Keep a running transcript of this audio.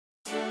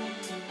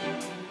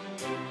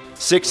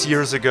6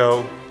 years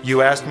ago,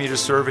 you asked me to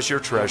serve as your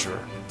treasurer.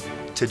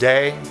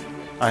 Today,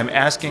 I'm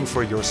asking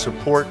for your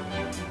support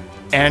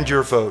and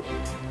your vote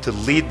to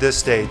lead this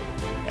state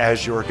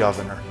as your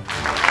governor.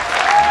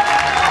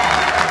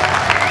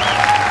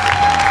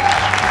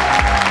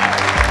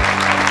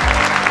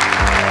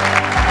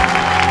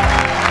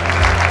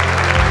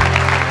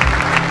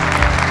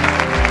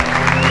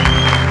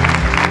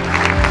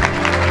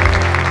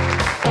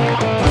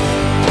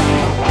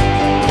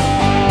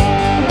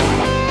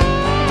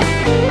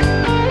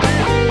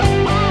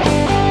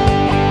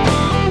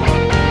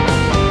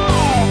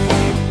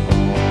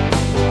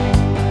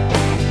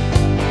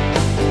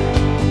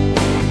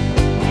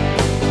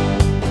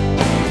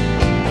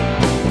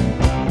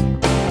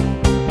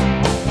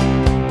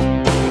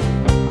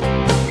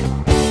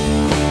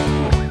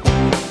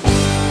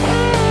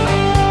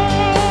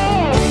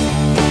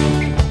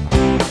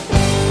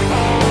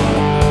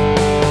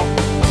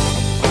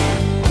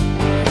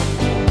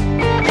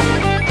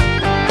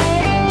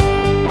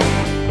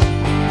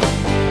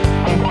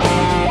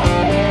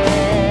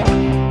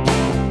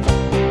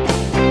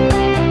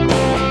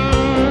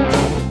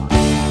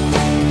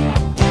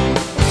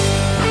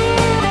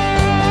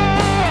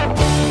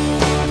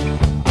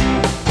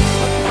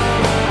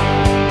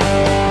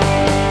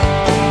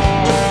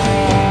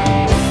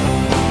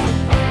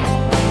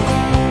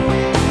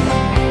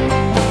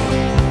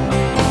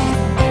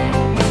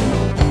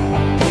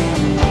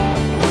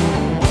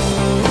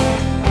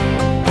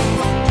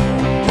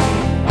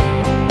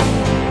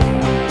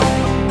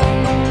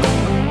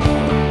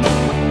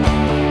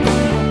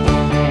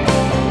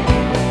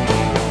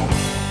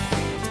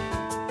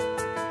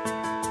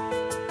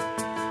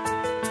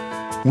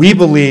 We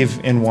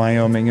believe in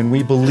Wyoming, and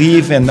we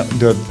believe in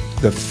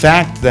the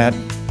fact that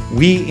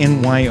we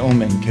in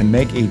Wyoming can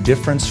make a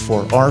difference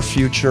for our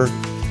future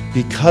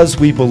because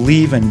we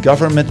believe in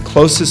government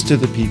closest to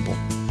the people,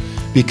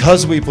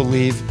 because we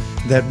believe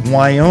that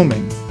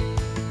Wyoming,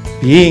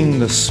 being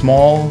the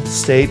small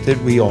state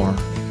that we are,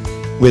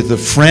 with the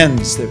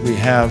friends that we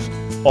have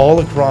all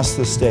across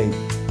the state,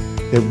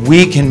 that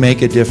we can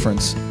make a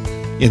difference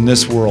in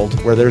this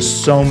world where there's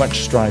so much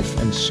strife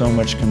and so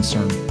much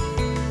concern.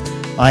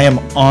 I am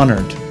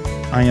honored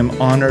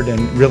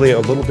and really a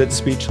little bit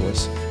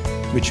speechless,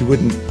 which you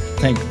wouldn't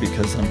think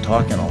because I'm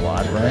talking a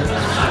lot,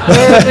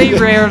 right?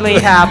 Rarely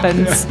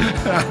happens.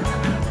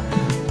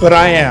 But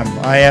I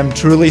am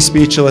truly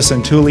speechless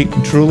and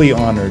truly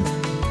honored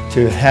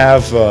to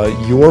have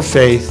your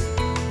faith,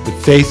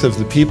 the faith of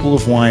the people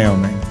of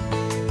Wyoming.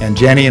 And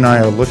Jenny and I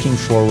are looking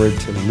forward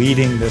to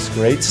leading this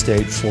great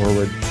state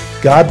forward.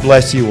 God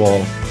bless you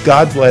all.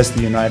 God bless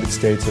the United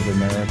States of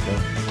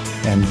America.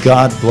 And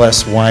God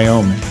bless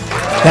Wyoming.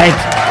 Thank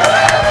you.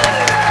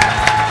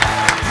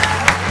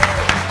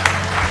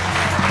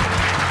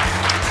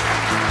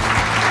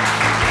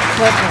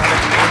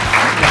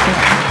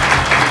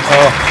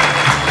 Oh.